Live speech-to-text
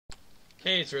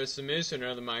Hey, it's Redstone, and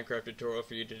another Minecraft tutorial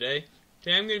for you today.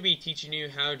 Today I'm going to be teaching you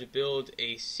how to build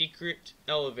a secret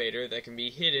elevator that can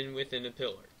be hidden within a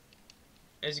pillar.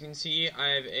 As you can see, I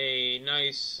have a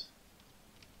nice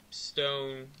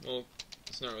stone, well,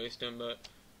 it's not really stone, but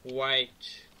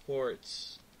white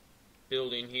quartz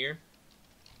building here.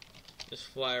 Just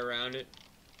fly around it,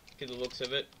 get the looks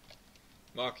of it.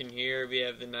 Walk in here, we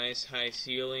have the nice high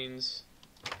ceilings.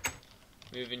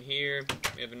 Move in here,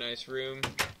 we have a nice room.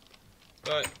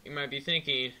 But you might be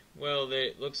thinking, well,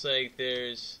 it looks like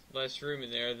there's less room in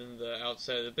there than the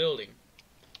outside of the building.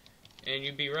 And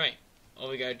you'd be right. All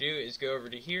we gotta do is go over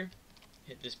to here,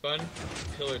 hit this button,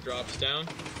 pillar drops down,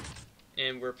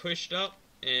 and we're pushed up,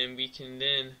 and we can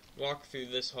then walk through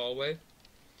this hallway.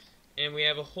 And we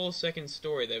have a whole second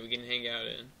story that we can hang out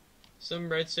in.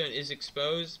 Some redstone is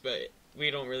exposed, but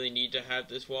we don't really need to have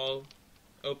this wall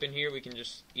open here. We can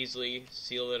just easily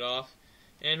seal it off.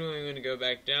 And when we want to go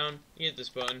back down, you hit this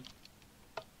button,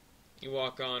 you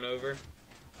walk on over,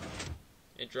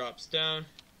 it drops down,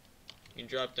 you can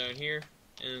drop down here,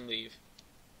 and then leave.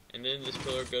 And then this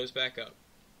pillar goes back up.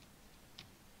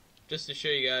 Just to show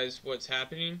you guys what's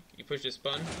happening, you push this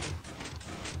button,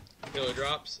 pillar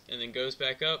drops, and then goes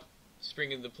back up,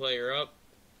 springing the player up,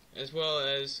 as well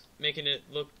as making it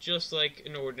look just like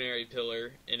an ordinary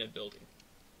pillar in a building.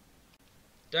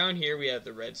 Down here we have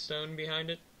the redstone behind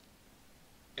it.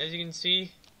 As you can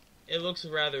see, it looks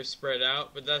rather spread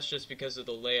out, but that's just because of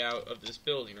the layout of this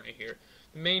building right here.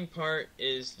 The main part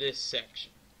is this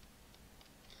section.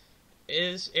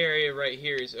 This area right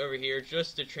here is over here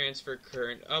just to transfer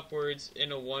current upwards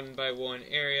in a 1x1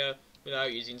 area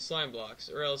without using slime blocks,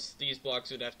 or else these blocks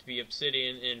would have to be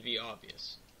obsidian and be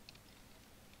obvious.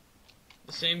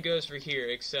 The same goes for here,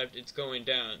 except it's going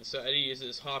down, so I had to use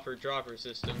this hopper-dropper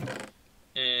system.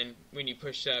 And when you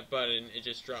push that button, it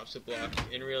just drops a block.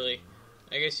 And really,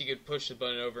 I guess you could push the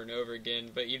button over and over again,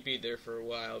 but you'd be there for a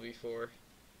while before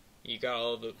you got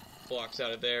all the blocks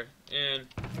out of there. And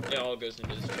it all goes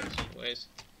into this chest anyways.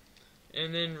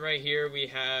 And then right here we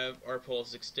have our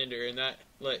pulse extender, and that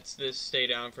lets this stay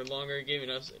down for longer, giving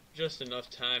us just enough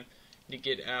time to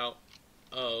get out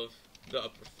of the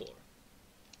upper floor.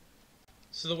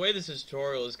 So the way this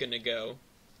tutorial is going to go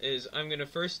is I'm going to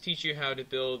first teach you how to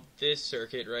build this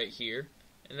circuit right here,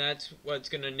 and that's what's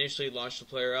going to initially launch the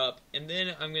player up, and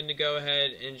then I'm going to go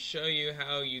ahead and show you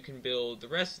how you can build the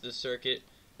rest of the circuit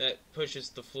that pushes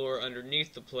the floor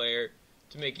underneath the player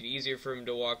to make it easier for him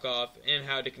to walk off, and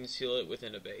how to conceal it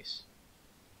within a base.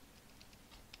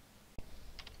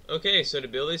 Okay, so to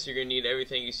build this you're going to need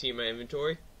everything you see in my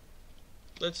inventory.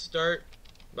 Let's start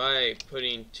by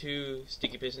putting 2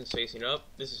 sticky pistons facing up.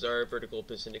 This is our vertical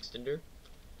piston extender.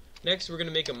 Next, we're going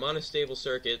to make a monostable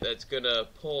circuit that's going to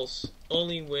pulse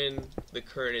only when the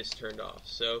current is turned off.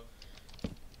 So,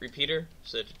 repeater,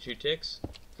 set to 2 ticks,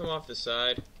 come off the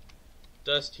side,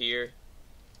 dust here,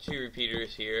 2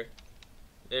 repeaters here.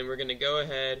 Then we're going to go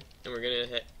ahead and we're going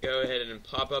to go ahead and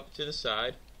pop up to the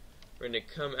side. We're going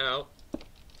to come out.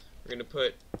 We're going to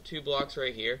put 2 blocks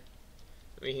right here.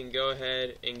 We can go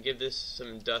ahead and give this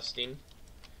some dusting.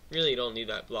 Really, you don't need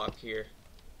that block here,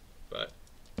 but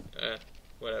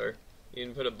whatever. You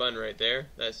can put a button right there.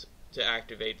 That's to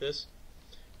activate this.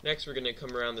 Next, we're going to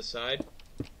come around the side.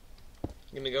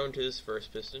 I'm going to go into this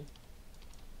first piston.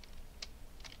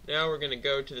 Now we're going to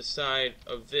go to the side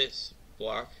of this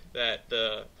block that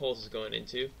the pulse is going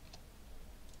into.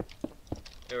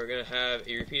 And we're going to have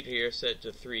a repeater here set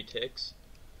to 3 ticks.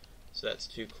 So that's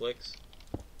 2 clicks.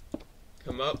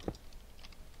 Come up,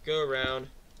 go around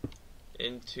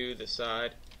into the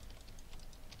side.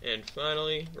 And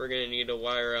finally, we're going to need to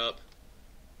wire up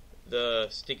the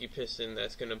sticky piston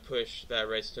that's going to push that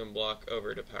redstone block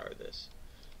over to power this.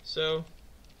 So,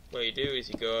 what you do is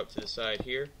you go up to the side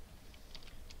here,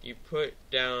 you put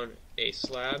down a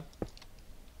slab,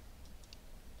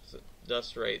 so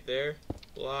dust right there,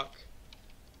 block,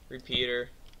 repeater,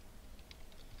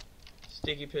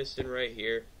 sticky piston right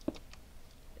here,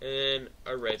 and then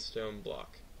a redstone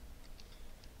block.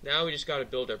 Now we just got to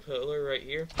build our pillar right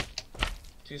here.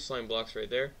 2 slime blocks right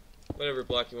there. Whatever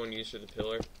block you want to use for the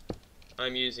pillar.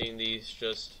 I'm using these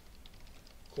just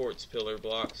quartz pillar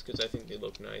blocks because I think they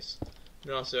look nice.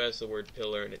 It also has the word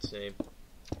pillar in its name.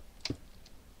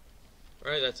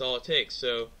 Alright, that's all it takes.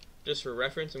 So, just for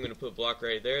reference, I'm going to put a block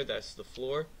right there. That's the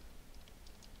floor.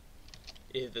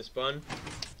 You hit this button,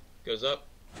 goes up,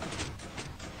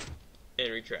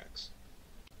 and retracts.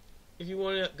 If you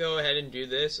want to go ahead and do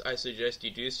this, I suggest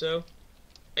you do so.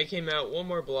 I came out 1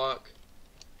 more block,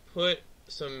 put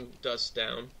some dust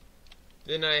down,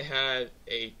 then I had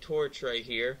a torch right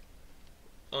here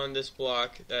on this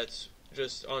block that's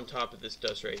just on top of this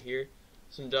dust right here.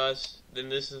 some dust, then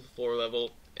this is the floor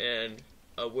level, and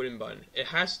a wooden button. It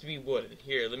has to be wooden.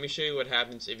 Here, let me show you what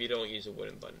happens if you don't use a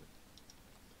wooden button.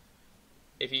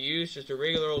 If you use just a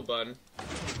regular old button,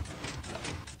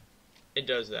 it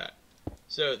does that.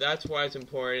 So that's why it's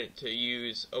important to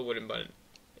use a wooden button.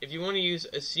 If you want to use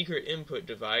a secret input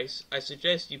device, I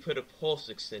suggest you put a pulse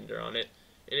extender on it.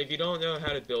 And if you don't know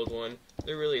how to build one,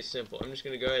 they're really simple. I'm just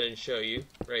going to go ahead and show you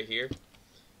right here.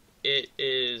 It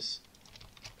is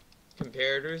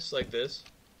comparators like this,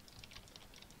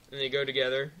 and they go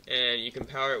together, and you can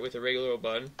power it with a regular old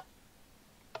button,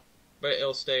 but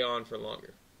it'll stay on for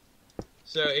longer.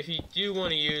 So if you do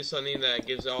want to use something that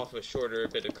gives off a shorter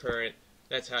bit of current,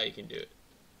 that's how you can do it.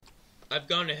 I've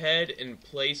gone ahead and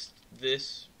placed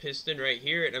this piston right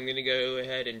here, and I'm going to go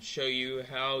ahead and show you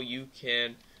how you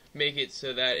can make it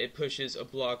so that it pushes a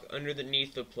block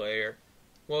underneath the player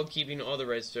while keeping all the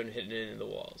redstone hidden in the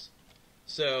walls.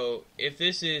 So if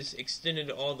this is extended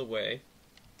all the way,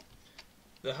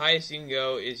 the highest you can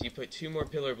go is you put 2 more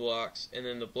pillar blocks, and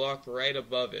then the block right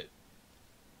above it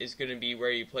is going to be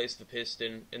where you place the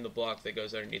piston and the block that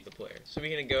goes underneath the player. So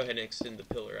we're going to go ahead and extend the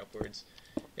pillar upwards.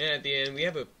 And at the end, we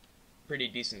have a pretty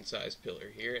decent sized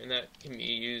pillar here, and that can be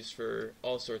used for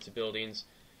all sorts of buildings.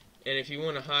 And if you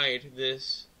want to hide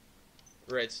this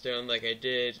redstone like I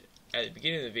did at the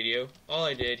beginning of the video, all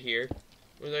I did here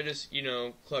was I just,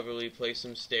 cleverly placed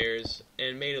some stairs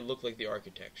and made it look like the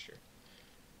architecture.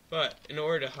 But in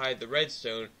order to hide the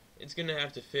redstone, it's going to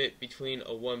have to fit between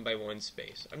a 1x1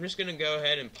 space. I'm just going to go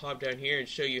ahead and pop down here and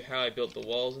show you how I built the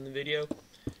walls in the video.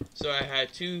 So I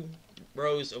had 2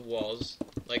 rows of walls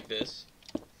like this,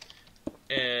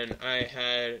 and I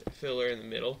had filler in the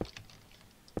middle.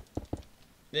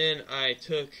 Then I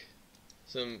took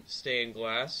some stained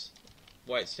glass,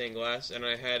 white stained glass, and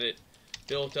I had it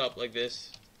built up like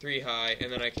this, 3 high,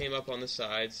 and then I came up on the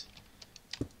sides,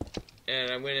 and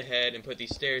I went ahead and put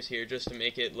these stairs here just to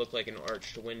make it look like an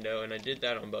arched window, and I did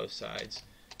that on both sides,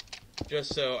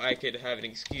 just so I could have an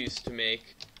excuse to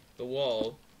make the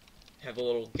wall have a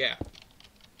little gap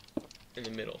in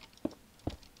the middle.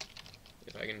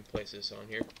 If I can place this on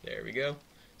here, there we go.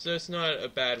 So it's not a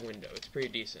bad window, it's pretty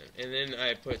decent. And then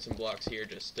I put some blocks here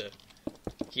just to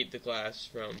keep the glass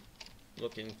from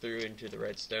looking through into the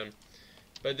redstone.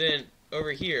 But then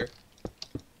over here,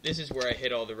 this is where I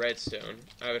hid all the redstone.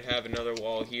 I would have another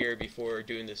wall here before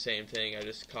doing the same thing. I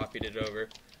just copied it over.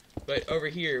 But over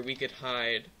here, we could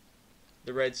hide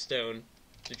the redstone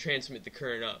to transmit the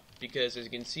current up. Because as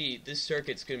you can see, this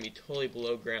circuit's going to be totally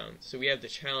below ground. So we have the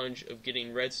challenge of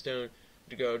getting redstone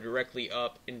to go directly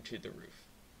up into the roof.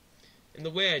 And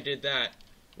the way I did that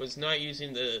was not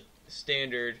using the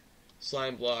standard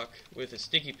slime block with a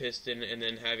sticky piston and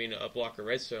then having a block of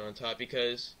redstone on top,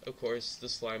 because of course the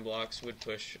slime blocks would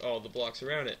push all the blocks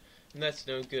around it, and that's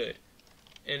no good.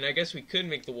 And I guess we could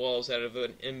make the walls out of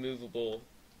an immovable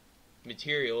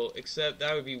material, except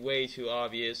that would be way too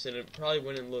obvious and it probably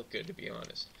wouldn't look good, to be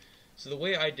honest. So the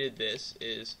way I did this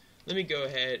is, let me go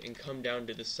ahead and come down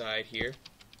to the side here.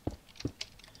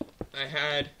 I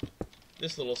had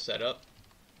this little setup.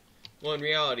 Well, in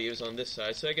reality, it was on this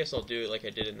side, so I guess I'll do it like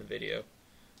I did in the video.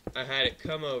 I had it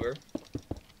come over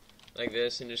like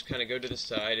this and just kind of go to the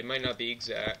side. It might not be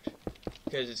exact,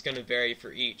 because it's going to vary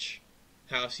for each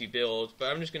house you build,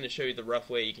 but I'm just going to show you the rough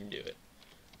way you can do it.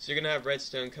 So you're going to have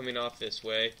redstone coming off this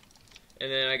way,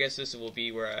 and then I guess this will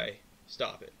be where I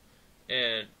stop it.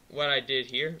 And what I did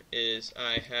here is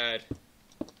I had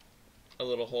a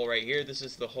little hole right here. This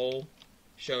is the hole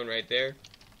shown right there.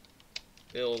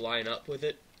 It'll line up with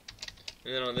it.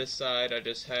 And then on this side, I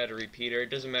just had a repeater. It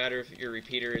doesn't matter if your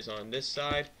repeater is on this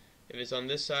side. If it's on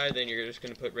this side, then you're just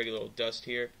going to put regular old dust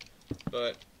here.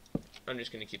 But I'm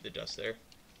just going to keep the dust there.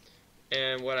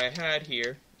 And what I had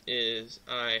here is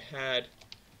I had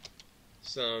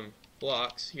some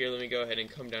blocks. Here, let me go ahead and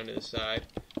come down to the side.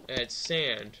 I had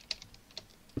sand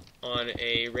on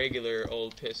a regular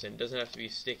old piston. It doesn't have to be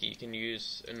sticky. You can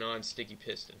use a non-sticky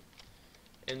piston.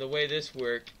 And the way this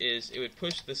worked is it would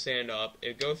push the sand up, it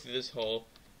would go through this hole,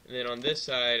 and then on this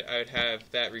side I would have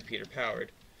that repeater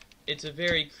powered. It's a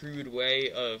very crude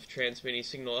way of transmitting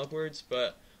signal upwards,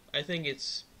 but I think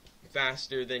it's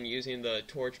faster than using the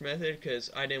torch method, because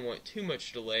I didn't want too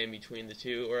much delay in between the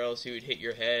two, or else you would hit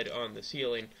your head on the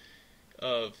ceiling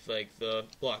of like the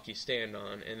block you stand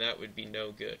on, and that would be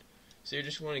no good. So you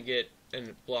just want to get a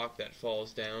block that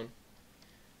falls down.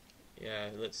 Yeah,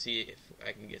 let's see if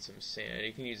I can get some sand.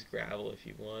 You can use gravel if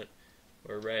you want,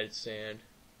 or red sand.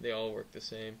 They all work the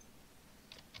same.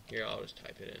 Here, I'll just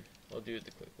type it in. I'll do it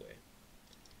the quick way.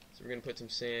 So we're going to put some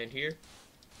sand here.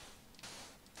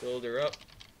 Build her up.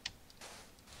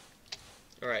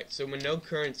 Alright, so when no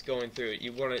current's going through it,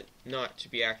 you want it not to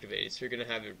be activated, so you're going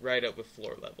to have it right up with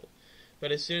floor level.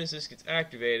 But as soon as this gets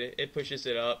activated, it pushes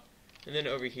it up, and then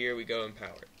over here we go and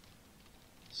power it.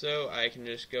 So I can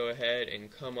just go ahead and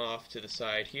come off to the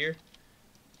side here,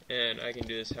 and I can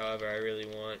do this however I really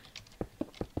want.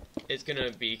 It's going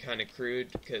to be kind of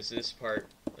crude because this part,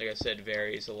 like I said,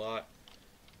 varies a lot,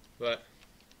 but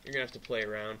you're going to have to play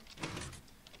around.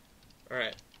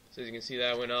 Alright, so as you can see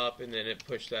that went up and then it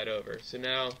pushed that over. So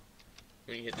now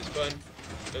when you hit this button,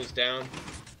 it goes down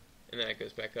and then it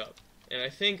goes back up. And I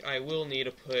think I will need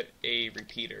to put a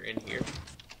repeater in here.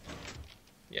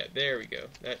 Yeah, there we go.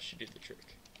 That should do the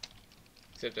trick.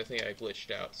 Except I think I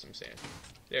glitched out some sand.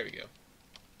 There we go.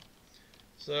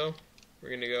 So we're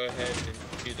going to go ahead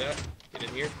and do that. Get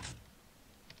in here.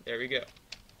 There we go.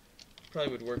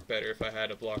 Probably would work better if I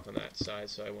had a block on that side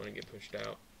so I wouldn't get pushed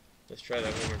out. Let's try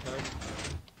that one more time.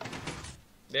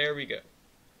 There we go.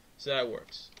 So that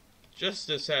works. Just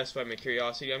to satisfy my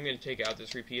curiosity, I'm going to take out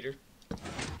this repeater.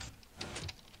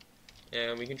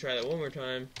 And we can try that one more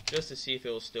time just to see if it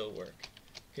will still work.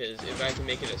 Because if I can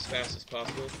make it as fast as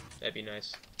possible, that'd be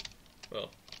nice. Well,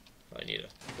 I need to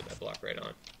put that block right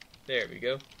on. There we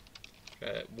go.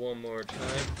 Try that one more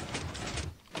time.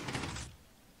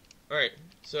 Alright,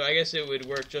 so I guess it would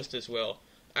work just as well.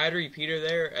 I had a repeater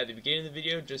there at the beginning of the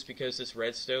video just because this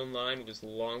redstone line was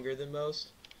longer than most.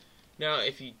 Now,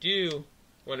 if you do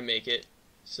want to make it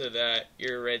so that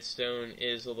your redstone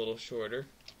is a little shorter,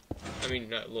 I mean,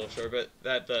 not a little shorter, but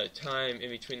that the time in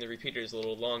between the repeater is a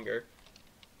little longer,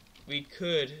 we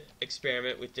could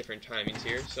experiment with different timings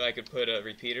here. So I could put a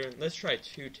repeater, and let's try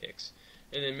 2 ticks.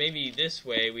 And then maybe this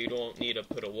way we don't need to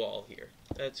put a wall here.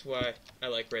 That's why I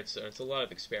like redstone. It's a lot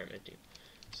of experimenting.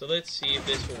 So let's see if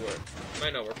this will work.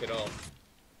 Might not work at all.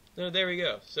 No, there we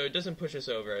go. So it doesn't push us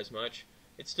over as much.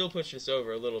 It still pushes us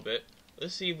over a little bit.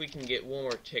 Let's see if we can get one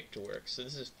more tick to work. So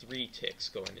this is 3 ticks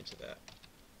going into that.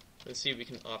 Let's see if we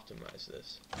can optimize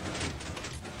this.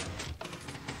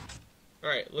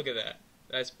 Alright, look at that.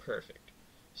 That's perfect.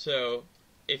 So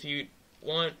if you're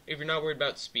not worried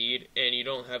about speed and you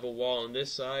don't have a wall on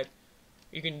this side,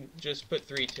 you can just put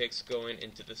 3 ticks going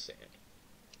into the sand.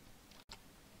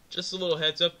 Just a little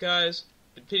heads up, guys,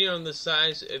 depending on the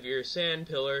size of your sand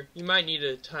pillar, you might need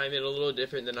to time it a little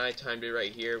different than I timed it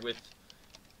right here with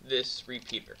this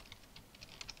repeater.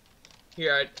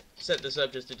 Here, I set this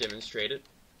up just to demonstrate it.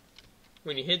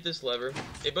 When you hit this lever,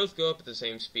 they both go up at the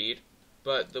same speed,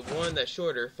 but the one that's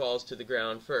shorter falls to the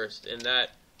ground first, and that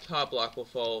top block will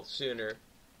fall sooner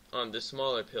on the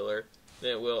smaller pillar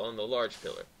than it will on the large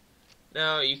pillar.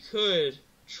 Now, you could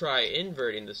try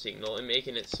inverting the signal and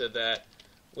making it so that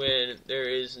when there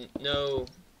is no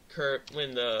current,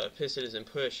 when the piston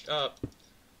isn't pushed up,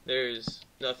 there's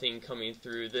nothing coming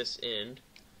through this end,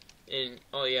 and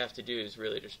all you have to do is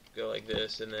really just go like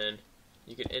this, and then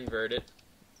you can invert it,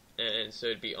 and so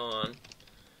it'd be on.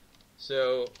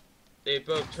 So they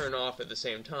both turn off at the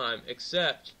same time,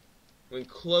 except when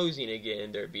closing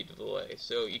again there'd be a delay.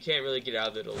 So you can't really get out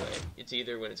of the delay. It's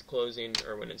either when it's closing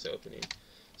or when it's opening.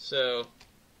 So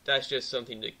that's just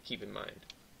something to keep in mind.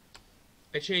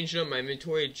 I changed up my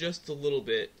inventory just a little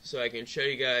bit so I can show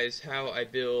you guys how I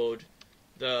build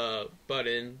the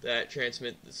button that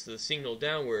transmits the signal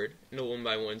downward in a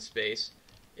 1x1 space.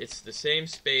 It's the same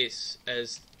space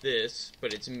as this,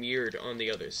 but it's mirrored on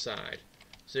the other side.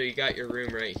 So you got your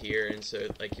room right here, and so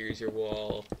like here's your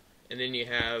wall, and then you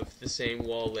have the same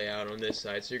wall layout on this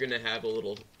side, so you're going to have a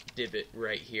little divot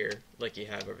right here like you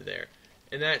have over there.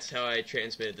 And that's how I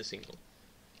transmitted the signal.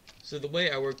 So the way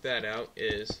I work that out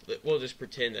is, we'll just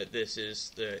pretend that this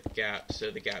is the gap, so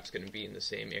the gap's going to be in the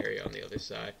same area on the other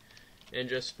side. And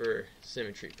just for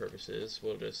symmetry purposes,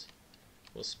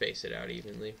 we'll space it out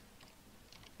evenly.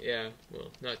 Yeah,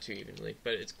 well, not too evenly,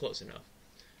 but it's close enough.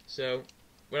 So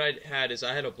what I had is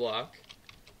I had a block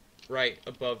right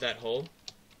above that hole,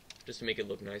 just to make it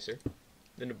look nicer,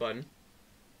 then a button.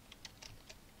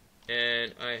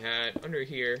 And I had under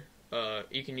here,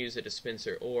 you can use a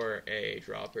dispenser or a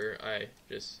dropper. I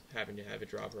just happen to have a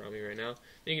dropper on me right now.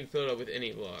 You can fill it up with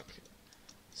any block.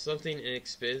 Something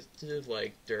inexpensive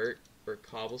like dirt or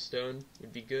cobblestone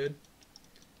would be good.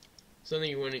 Something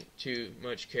you wouldn't too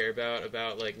much care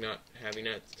about like not having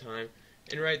it at the time.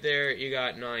 And right there you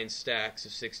got 9 stacks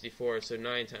of 64, so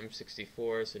 9 times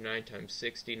 64, so 9 times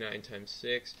 60, 9 times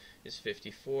 6 is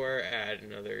 54, add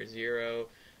another 0,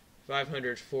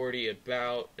 540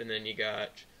 about, and then you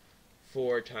got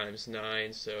 4 times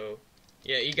 9, so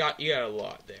yeah, you got a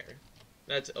lot there.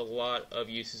 That's a lot of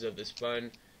uses of this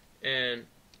button, and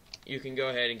you can go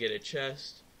ahead and get a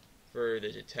chest for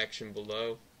the detection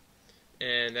below,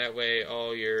 and that way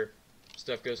all your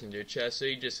stuff goes into a chest, so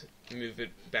you just move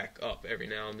it back up every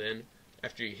now and then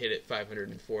after you hit it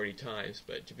 540 times.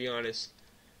 But to be honest,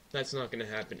 that's not going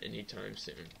to happen anytime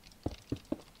soon.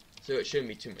 So it shouldn't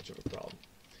be too much of a problem.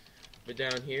 But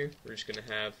down here, we're just going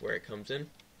to have where it comes in.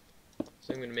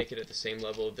 So I'm going to make it at the same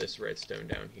level of this redstone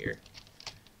down here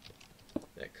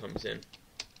that comes in.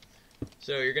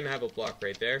 So you're going to have a block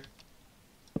right there.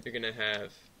 You're going to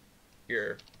have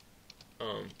your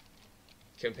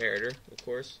comparator, of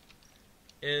course.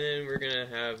 And then we're going to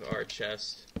have our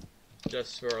chest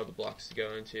just for all the blocks to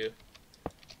go into.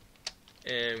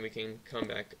 And we can come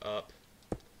back up.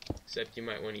 Except you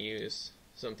might want to use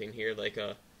something here like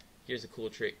here's a cool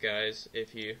trick, guys,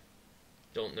 if you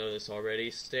don't know this already.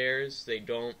 Stairs, they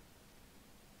don't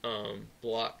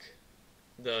block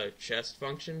the chest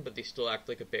function, but they still act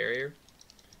like a barrier.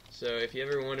 So if you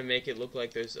ever want to make it look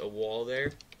like there's a wall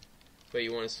there, but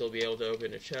you want to still be able to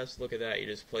open a chest, look at that. You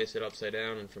just place it upside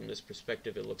down, and from this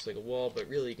perspective it looks like a wall, but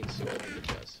really you can still open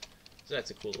the chest. So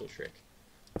that's a cool little trick.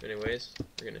 Anyways,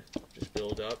 we're going to just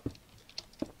build up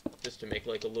just to make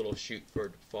like a little chute for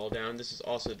it to fall down. This is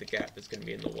also the gap that's going to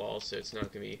be in the wall, so it's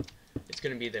not going to be, it's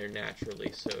going to be there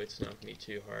naturally, so it's not going to be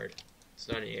too hard. It's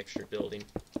not any extra building.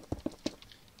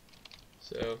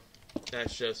 So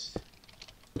that's just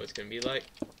what it's going to be like.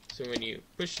 So when you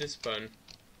push this button,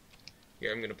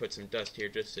 here I'm going to put some dust here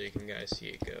just so you can guys see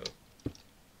it go.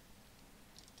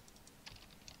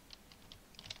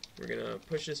 We're going to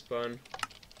push this button,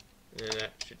 and then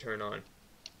that should turn on.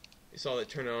 You saw that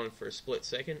turn on for a split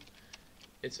second.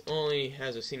 It only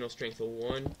has a signal strength of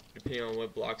 1, depending on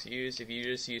what blocks you use. If you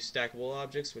just use stackable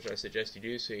objects, which I suggest you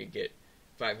do, so you get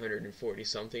 540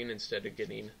 something instead of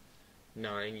getting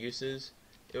 9 uses,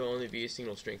 it will only be a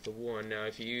signal strength of 1. Now,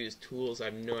 if you use tools, I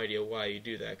have no idea why you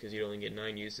do that, because you only get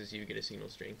 9 uses. You get a signal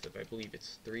strength of, I believe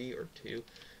it's 3 or 2.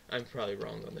 I'm probably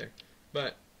wrong on there.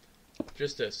 But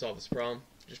just to solve this problem,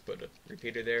 just put a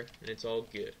repeater there, and it's all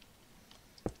good.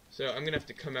 So I'm going to have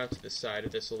to come out to the side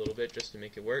of this a little bit just to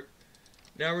make it work.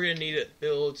 Now we're going to need to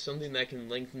build something that can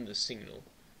lengthen the signal,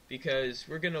 because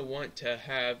we're going to want to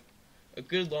have a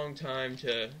good long time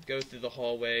to go through the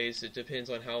hallways. It depends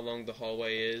on how long the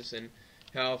hallway is and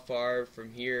how far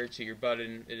from here to your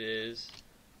button it is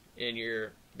in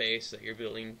your base that you're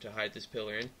building to hide this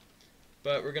pillar in.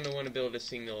 But we're going to want to build a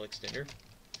signal extender.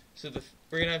 So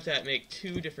we're going to have to make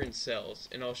 2 different cells,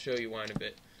 and I'll show you why in a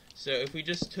bit. So if we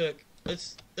just took,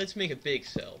 let's make a big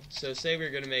cell. So say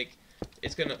we're going to make,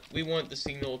 we want the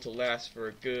signal to last for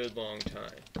a good long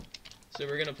time. So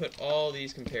we're going to put all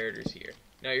these comparators here.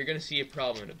 Now you're going to see a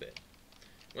problem in a bit.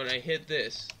 When I hit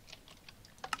this,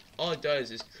 all it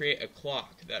does is create a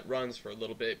clock that runs for a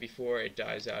little bit before it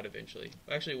dies out eventually.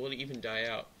 Actually, will it even die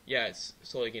out? Yeah, it's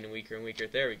slowly getting weaker and weaker.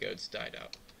 There we go, it's died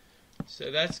out.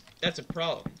 So that's a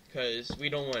problem, because we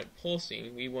don't want it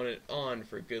pulsing, we want it on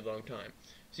for a good long time.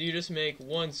 So you just make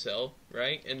 1 cell,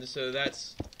 right? And so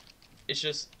it's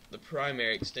just the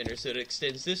primary extender, so it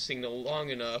extends this signal long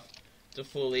enough to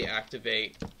fully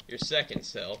activate your second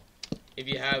cell. If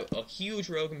you have a huge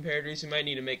row of comparators, you might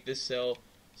need to make this cell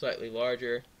slightly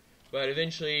larger, but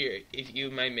eventually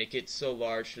you might make it so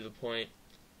large to the point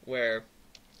where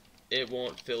it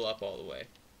won't fill up all the way.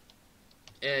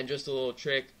 And just a little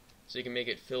trick so you can make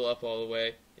it fill up all the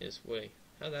way is, wait,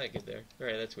 how'd that get there?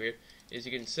 Alright, that's weird. Is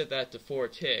you can set that to 4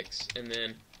 ticks, and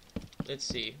then, let's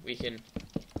see,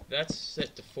 that's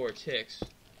set to 4 ticks.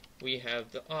 We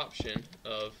have the option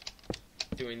of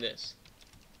doing this.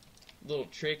 Little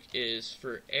trick is,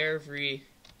 for every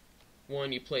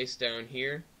one you place down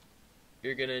here,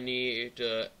 you're going to need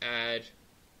to add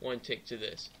 1 tick to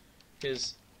this.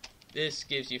 Because this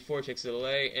gives you 4 ticks of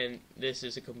delay, and this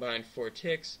is a combined 4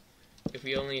 ticks. If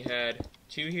we only had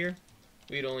 2 here,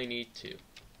 we'd only need 2.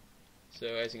 So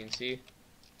as you can see,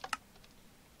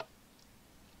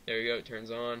 there we go, it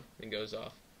turns on and goes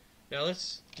off. Now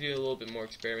let's do a little bit more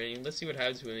experimenting. Let's see what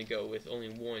happens when we go with only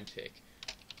 1 tick.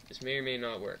 This may or may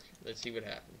not work. Let's see what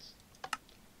happens.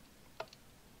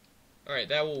 Alright,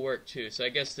 that will work too. So I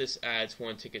guess this adds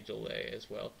 1 tick of delay as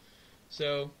well.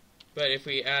 So, but if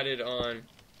we added on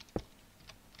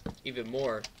even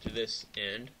more to this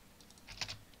end,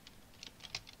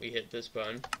 we hit this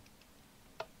button.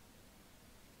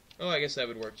 Oh, I guess that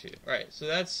would work too. Alright, so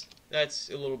that's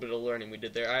a little bit of learning we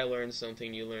did there. I learned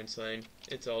something, you learned something.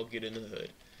 It's all good in the hood.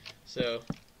 So,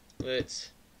 let's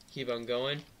keep on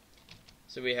going.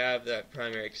 So we have that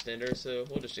primary extender, so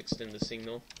we'll just extend the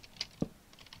signal.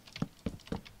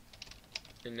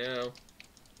 And now,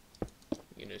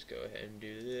 you can just go ahead and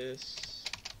do this.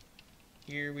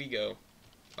 Here we go.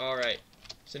 Alright,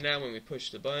 so now when we push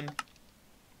the button,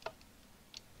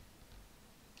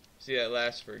 See, that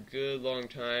lasts for a good long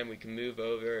time. We can move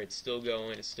over. It's still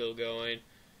going. It's still going.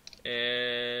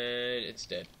 And it's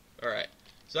dead. Alright.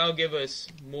 So that'll give us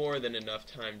more than enough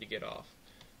time to get off.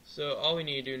 So all we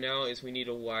need to do now is we need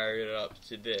to wire it up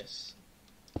to this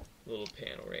little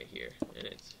panel right here. And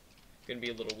it's going to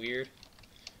be a little weird.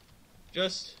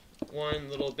 Just one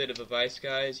little bit of advice,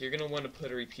 guys. You're going to want to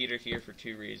put a repeater here for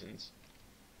two reasons.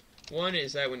 One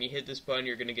is that when you hit this button,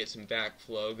 you're going to get some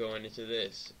backflow going into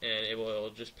this, and it'll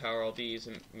just power all these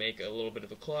and make a little bit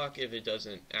of a clock if it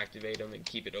doesn't activate them and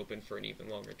keep it open for an even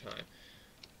longer time.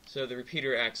 So the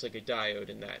repeater acts like a diode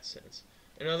in that sense.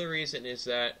 Another reason is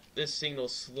that this signal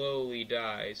slowly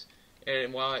dies,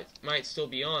 and while it might still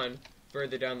be on,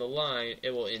 further down the line,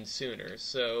 it will end sooner.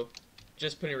 So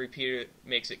just putting a repeater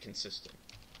makes it consistent.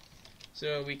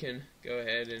 So we can go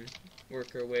ahead and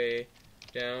work our way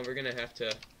down. We're going to have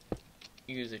to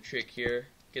use a trick here,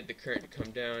 get the current to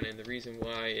come down, and the reason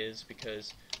why is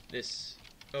because this,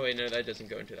 oh wait, no, that doesn't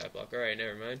go into that block. Alright,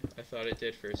 never mind. I thought it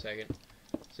did for a second.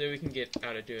 So we can get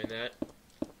out of doing that.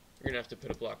 We're going to have to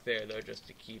put a block there, though, just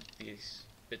to keep these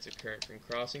bits of current from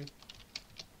crossing.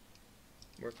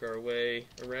 Work our way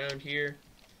around here.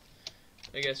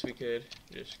 I guess we could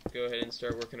just go ahead and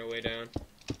start working our way down.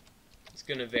 It's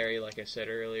going to vary, like I said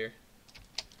earlier.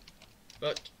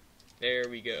 But, there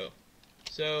we go.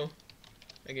 So,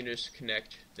 I can just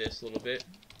connect this a little bit.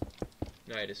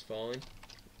 Night is falling.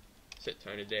 Set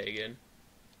time to day again.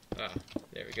 Ah,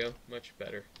 there we go. Much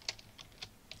better.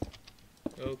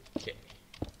 Okay.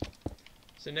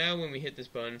 So now when we hit this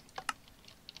button,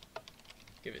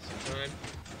 give it some time.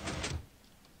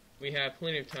 We have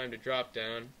plenty of time to drop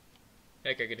down.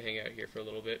 Heck, I could hang out here for a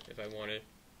little bit if I wanted.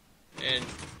 And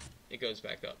it goes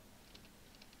back up.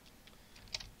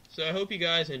 So I hope you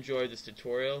guys enjoyed this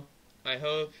tutorial. I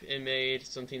hope it made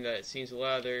something that seems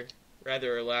rather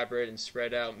elaborate and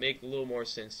spread out make a little more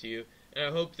sense to you, and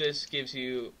I hope this gives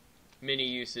you many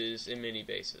uses in many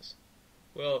bases.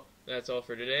 Well, that's all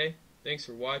for today. Thanks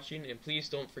for watching, and please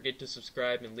don't forget to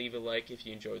subscribe and leave a like if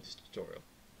you enjoyed this tutorial.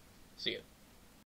 See ya.